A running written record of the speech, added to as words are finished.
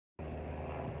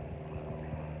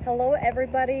Hello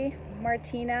everybody,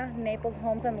 Martina, Naples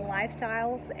Homes and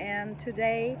Lifestyles, and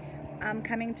today I'm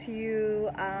coming to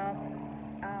you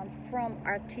from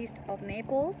Artis of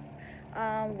Naples,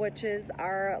 which is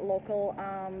our local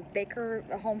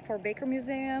home for Baker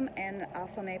Museum and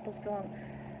also Naples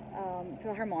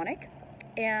Philharmonic.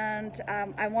 And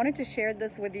I wanted to share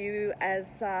this with you as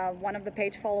one of the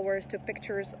page followers took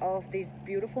pictures of these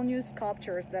beautiful new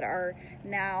sculptures that are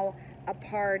now a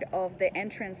part of the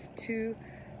entrance to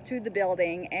the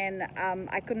building, and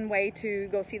I couldn't wait to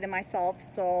go see them myself.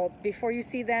 So before you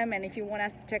see them, and if you want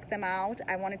us to check them out,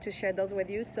 I wanted to share those with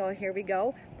you. So here we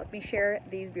go. Let me share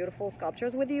these beautiful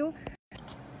sculptures with you.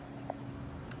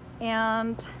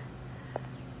 And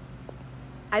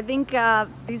I think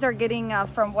these are getting,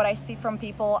 from what I see from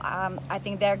people, I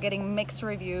think they're getting mixed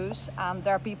reviews.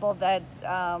 There are people that,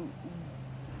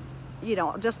 you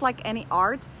know, just like any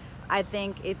art, I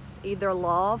think it's either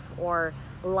love or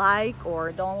like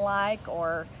or don't like,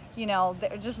 or, you know,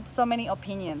 there are just so many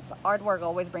opinions. Artwork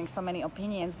always brings so many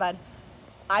opinions, but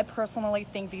I personally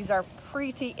think these are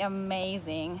pretty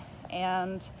amazing.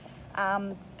 And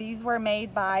these were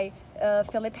made by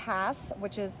Philip Haas,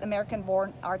 which is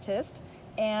American-born artist,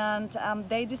 and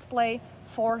they display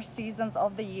 4 seasons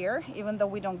of the year. Even though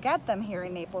we don't get them here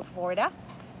in Naples, Florida,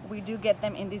 we do get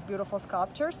them in these beautiful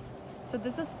sculptures. So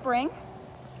this is spring,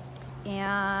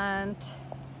 and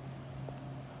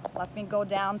let me go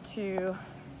down to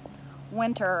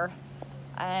winter.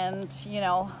 And you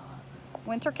know,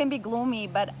 winter can be gloomy,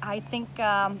 but I think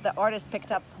the artist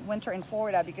picked up winter in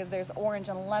Florida because there's orange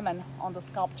and lemon on the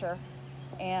sculpture,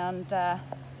 and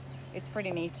it's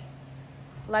pretty neat.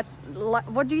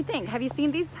 What do you think? Have you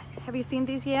seen these? Have you seen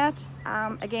these yet?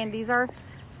 Again, these are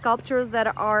sculptures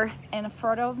that are in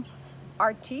front of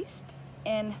Artis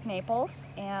in Naples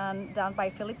and done by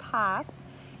Philip Haas,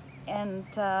 and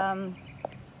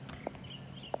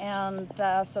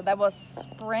so that was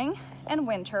spring and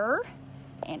winter.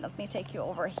 And let me take you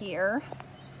over here.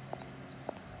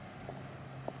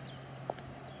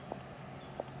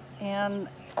 And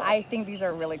I think these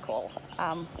are really cool.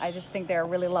 I just think they're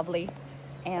really lovely.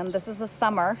 And this is a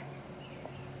summer,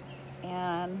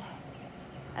 and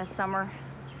a summer,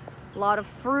 a lot of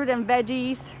fruit and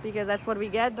veggies, because that's what we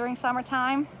get during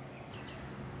summertime.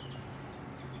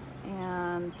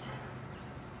 And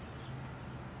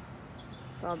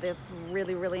so that's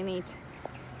really, really neat.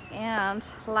 And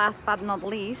last but not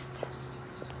least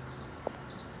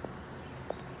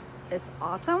is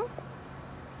autumn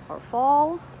or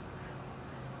fall,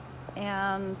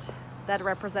 and that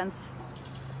represents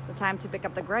the time to pick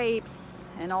up the grapes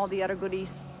and all the other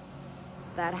goodies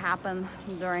that happen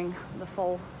during the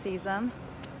fall season.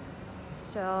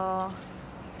 So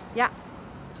yeah,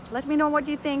 let me know what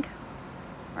you think.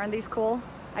 Aren't these cool?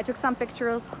 I took some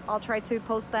pictures. I'll try to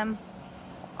post them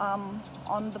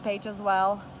on the page as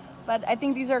well. But I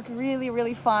think these are really,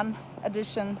 really fun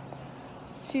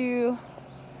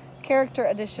character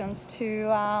additions to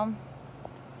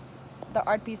the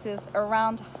art pieces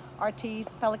around Artis,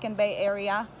 Pelican Bay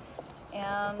area,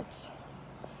 and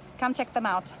come check them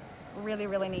out. Really,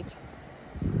 really neat.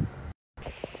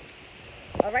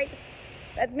 All right,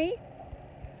 that's me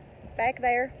back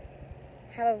there.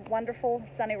 Have a wonderful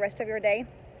sunny rest of your day,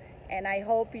 and I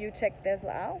hope you check this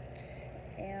out.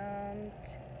 And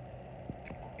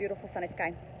beautiful sunny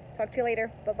sky. Talk to you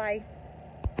later. Bye-bye.